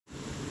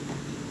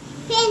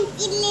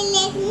पेन्सिलले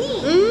लेख्ने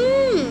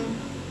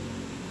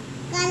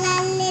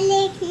कलरले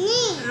लेख्ने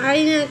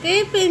हैन के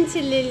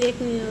पेन्सिलले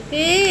लेख्ने हो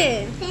के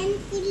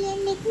पेन्सिलले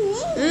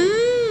लेख्ने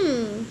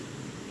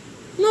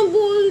म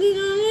बोल्दिन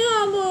नि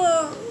अब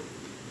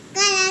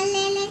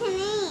कलरले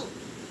लेख्ने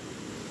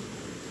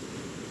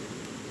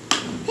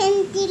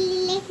पेन्सिलले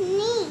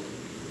लेख्ने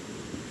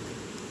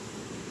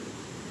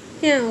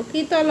त्यहाँ हो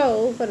कि तल हो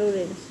ऊपर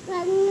ओरेन्ज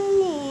गर्नु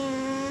नि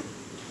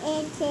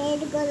एक साइड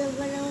गोलो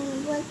बनाउनु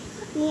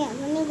पर्छ यहाँ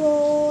पनि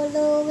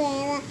गोलो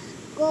घेरा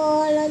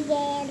गोलो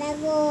घेरा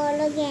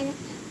गोलो घेरा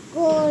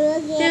गोलो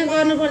घेरा त्यहाँ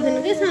गर्नु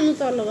पर्दैन के सानो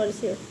तल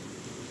गर्छियो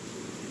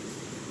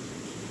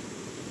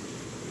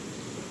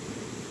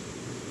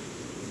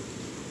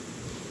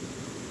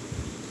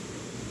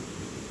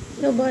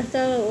यो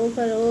बस्दा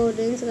ऊपर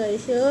ओरेन्ज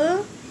गरिसो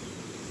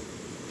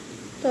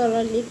तल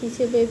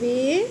लेखिसो बेबी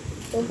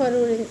ऊपर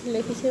ओरेन्ज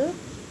लेखिसो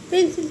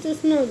पेन्सिल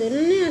चुस्नु हुँदैन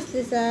नि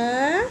अश्लेषा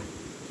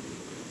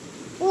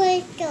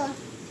उल्टो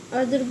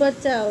हजुर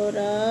बच्चा हो र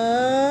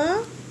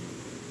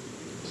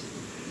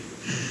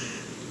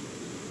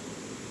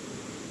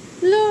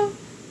ल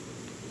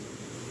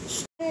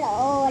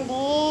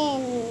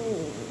ओरेन्ज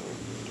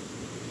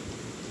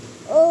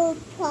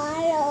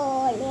ऊपर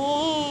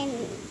ओरेन्ज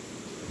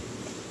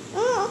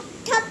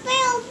सबै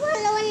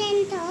ऊपर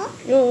ओरेन्ज हो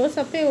यो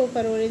सबै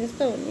ऊपर ओरेन्ज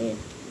त हो नि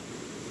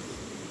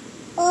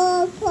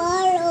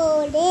ऊपर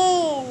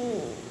ओरेन्ज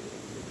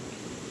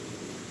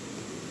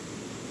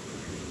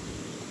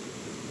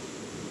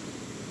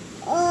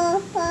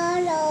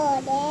ऊपर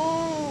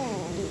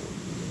ओरेन्ज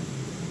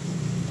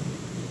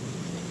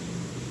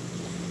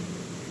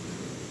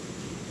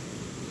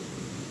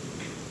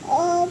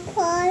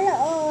ऊपर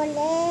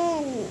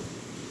ओरेन्ज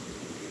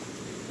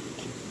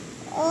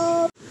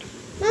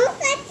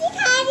कति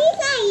खारी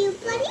लाग्यो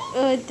पनि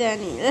ओ त्यहाँ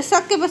नि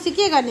सकेपछि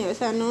के गर्ने हो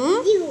सानो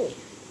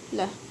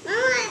ल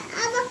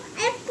अब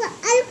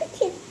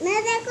अलिकति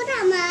नजाको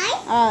रामा है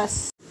हस्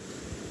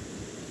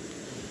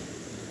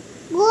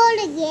गोल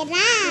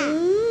घेरा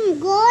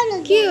गोल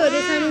के हो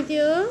रे सानो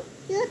त्यो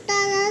यो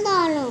तल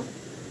तल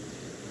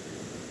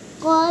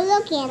गोल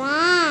घेरा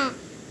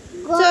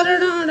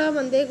चरण अडा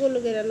भन्दै गोलो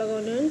घेरा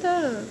लगाउने हो नि त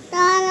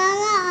तल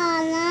आला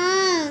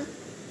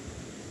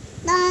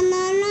तल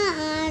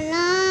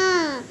आला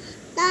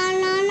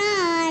तल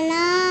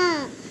आला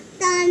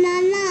तल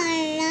आला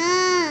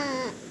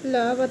ल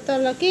अब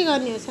तल के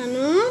गर्ने हो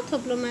सानो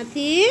थोप्लो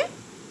माथि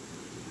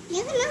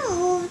लेख्न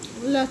हो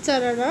ल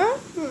चरण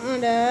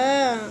अडा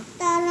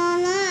तल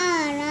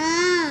आला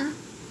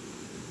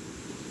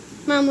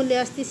मामुले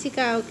अस्ति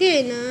सिकायो कि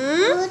होइन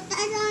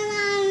तल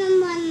आला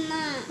भन्न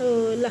हो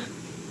ल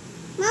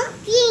म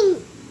किङ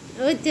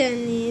हो त्यहाँ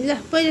नि ल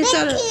पहिला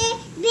चरण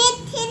बेट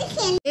फेरि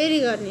खेल फेरि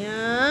गर्ने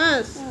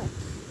हस्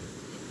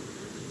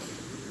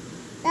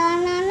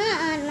तल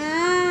आला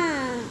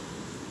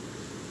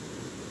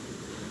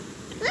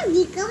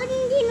ढिक्का पनि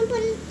दिनु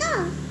पर्यो त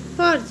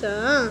पर्छ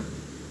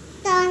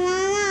तल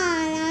आला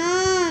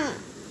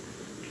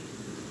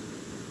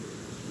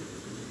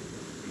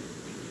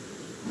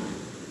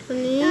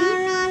अनि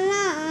तल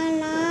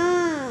आला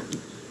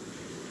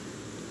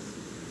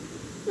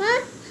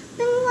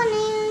तुम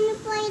बनाउनु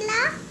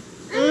पहिला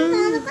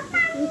अनि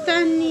कता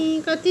तान्नी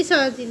कति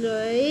सजिलो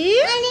है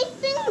अनि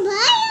पिङ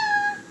भयो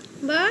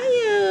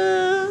भयो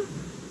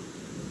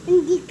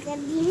ढिक्का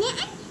दिने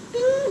अनि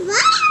पिङ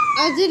भयो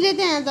हजुरले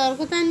त्यहाँ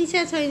धर्को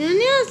तानिसा छैन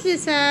नि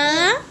अश्लेषा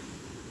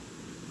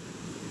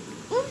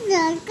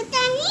घरको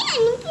तानी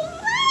अनि पिङ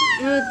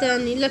भयो हो त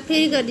नि ल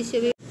फेरि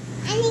गरिसक्यो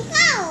अनि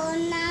कहाँ हो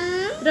ना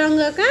रङ्ग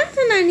कहाँ छ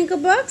नानीको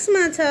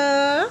बक्समा छ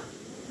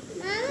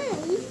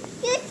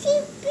त्यो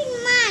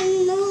चिपिनमा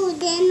हाल्नु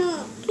हुँदैन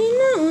किन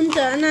हुन्छ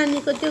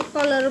नानीको त्यो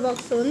कलर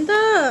बक्स हो नि त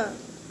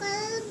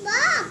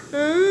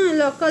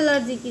ल कलर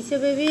झिकिसो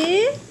बेबी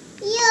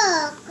यो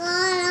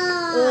कलर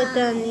हो त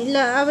नि ल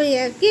अब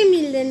यहाँ के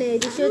मिल्दैन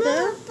हेरिसो त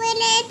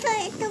पहिला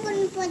यस्तो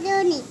गर्नु पर्यो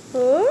नि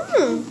हो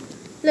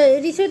ल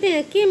हेरिसो त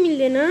यहाँ के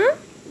मिल्दैन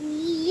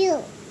यो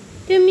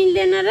त्यो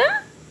मिल्दैन र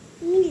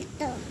मिल्छ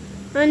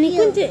अनि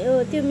कुन चाहिँ हो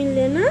त्यो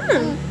मिल्दैन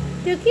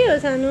त्यो के हो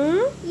सानो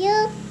यो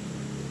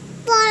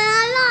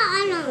पराल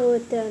आला हो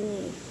त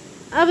नि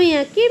अब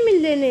यहाँ के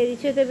मिल्दैन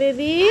हेरिसो त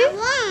बेबी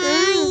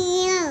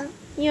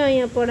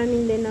यहाँ पढा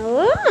मिल्दैन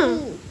हो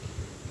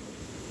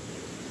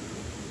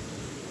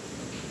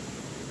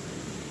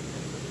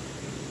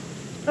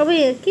अब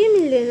यहाँ के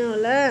मिल्दैन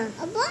होला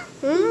अब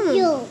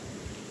यो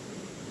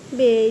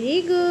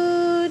भेरी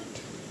गुड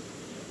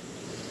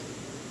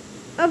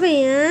अब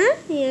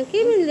यहाँ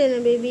के मिल्दैन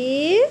बेबी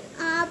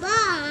अब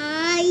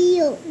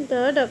यो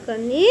त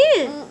ढक्कनी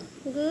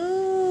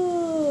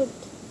गुड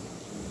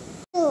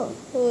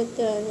हो त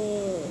नि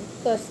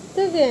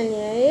कस्तो ज्ञानी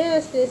है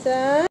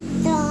अश्लेषा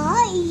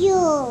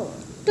यो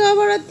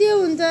टबाट त्यो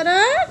हुन्छ र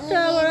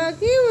टबाट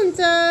के हुन्छ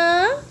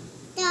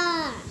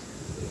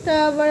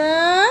टबाट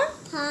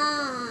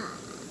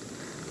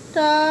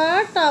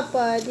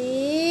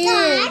टपरी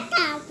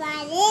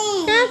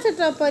कहाँ छ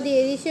टपरी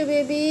हेरिसो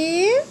बेबी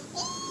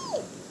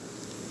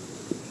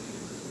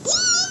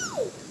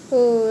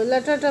हो ल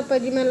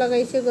टटपरीमा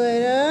लगाइसक्यो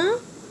गएर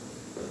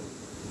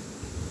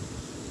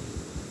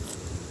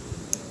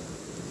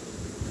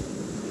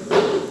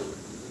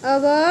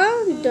अब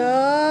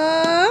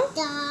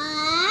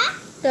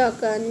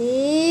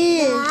ढकनी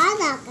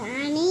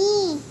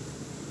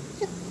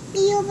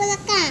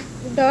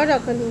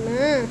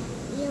ढकनीमा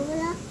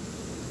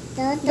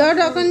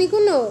ढकनी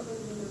कुन हो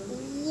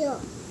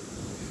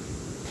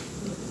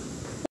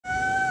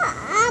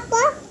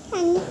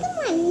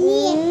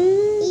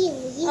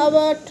अब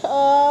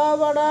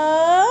ठबाट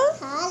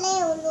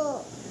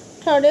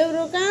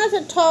ठडेउरो कहाँ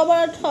छ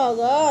ठबाट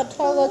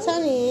ठग छ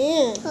नि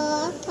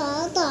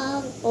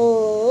ओ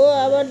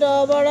अब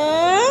डबाट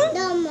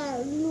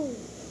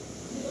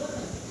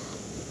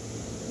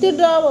त्यो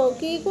डब हो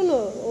कि कुन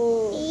हो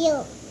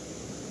ओ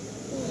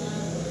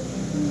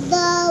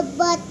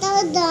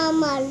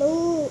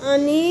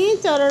अनि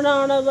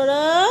चरणबाट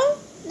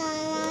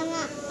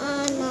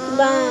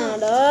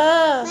बाँड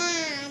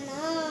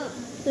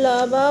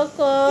लबक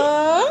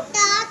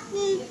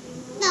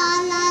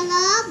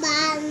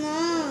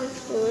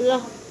ल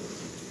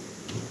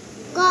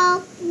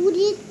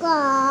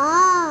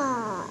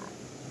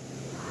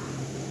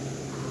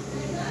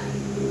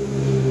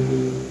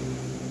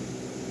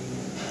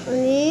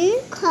अनि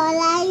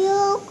खलायो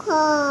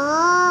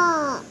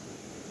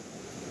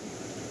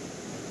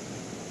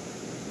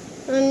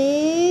अनि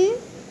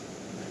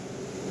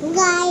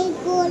गाई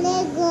गोले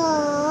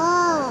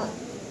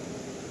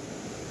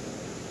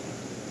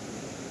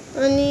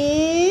अनि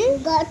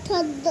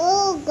गठदो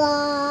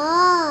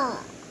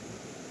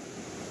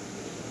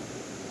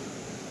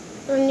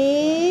अनि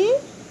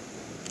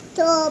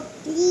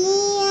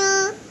टोपलिया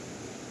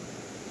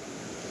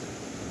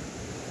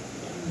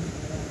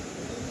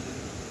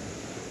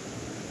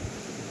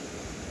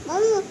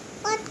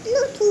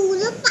कत्लो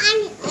ठुलो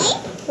पानी है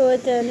हो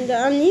त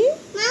अनि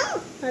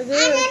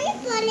हजुर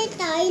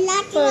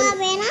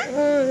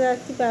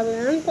राति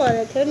बाबुलाई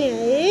परेको थियो नि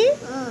है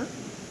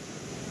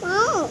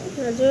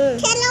हजुर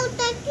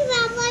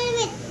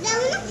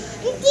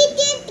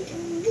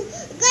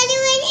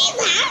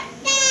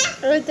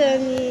हो त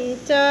नि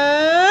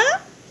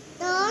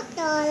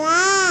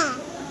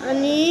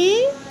अनि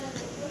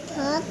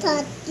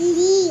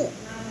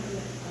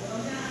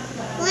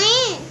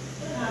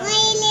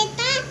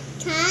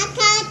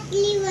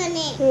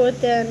हो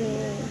त नि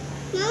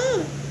हो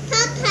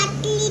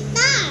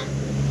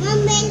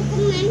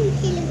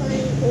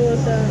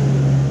त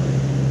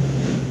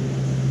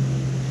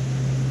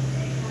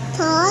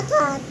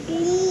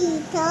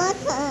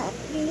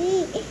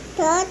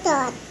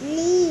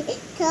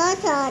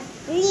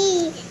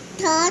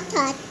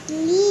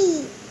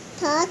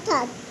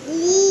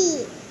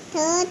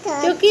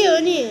त्यो के हो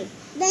नि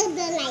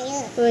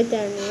हो त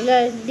नि ल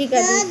दिका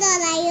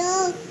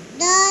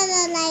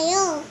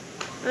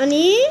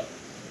अनि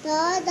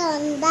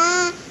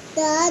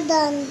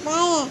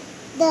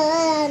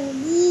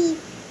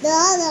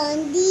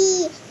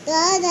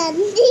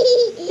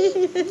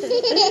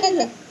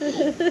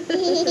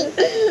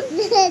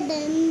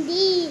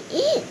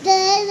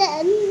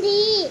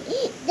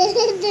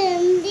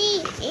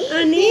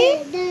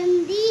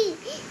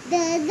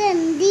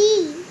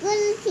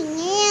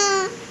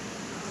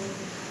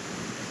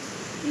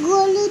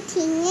गोलू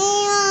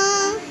थिंगेया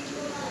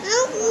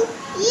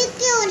ये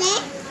क्या हो रहा है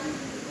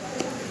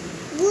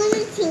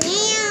गोलू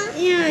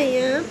थिंगेया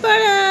यहाँ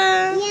पर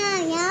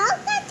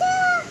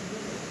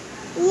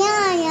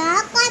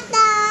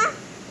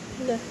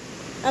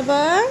अब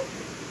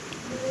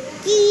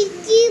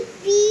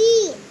चिचिपी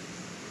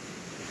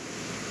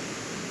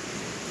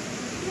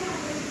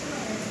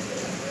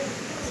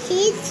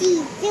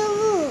चिचिचो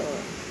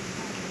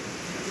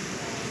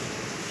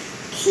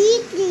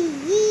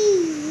खिचड़ी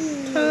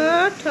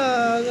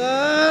ठग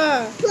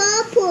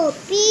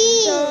फोफोपी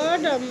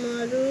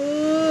डमरू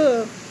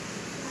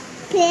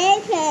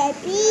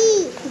फेफेपी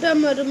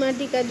डमरूमा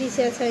टीका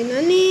दिशा छैन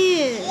नि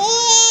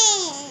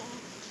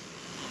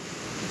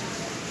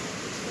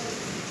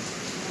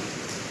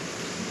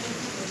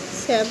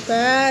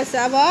स्याबास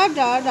अब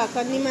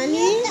ढकनीमा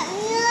नि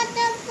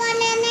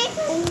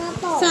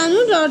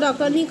सानो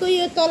ढकनीको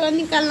यो तल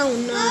निकाल्न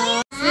हुन्न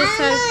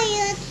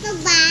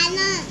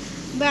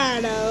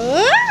बाँड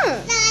हो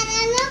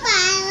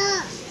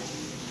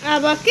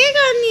अब के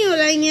गर्ने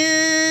होला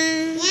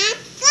यहाँ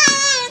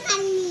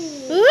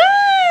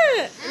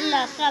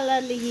ल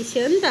कलर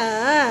लेखिसक्यो नि त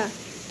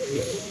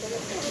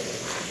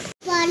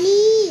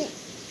अनि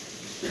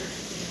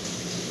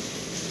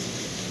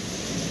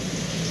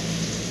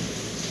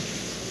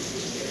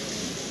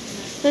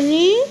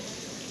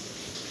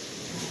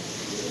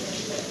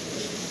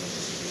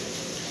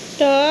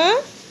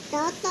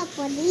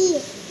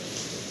Totopoli.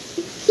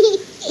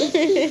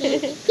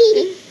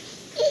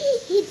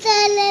 Kita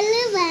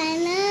lalu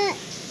mana?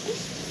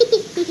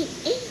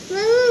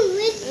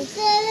 Mama,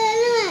 kita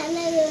lalu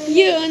mana?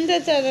 यो अन्त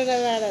चरा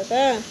बाँड त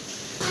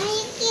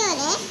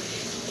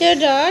त्यो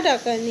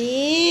ढकनी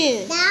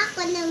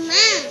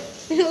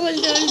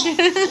उल्टा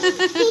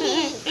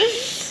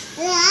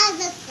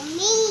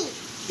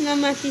न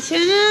माथि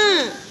छैन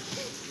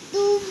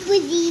तू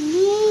बुझी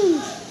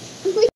नहीं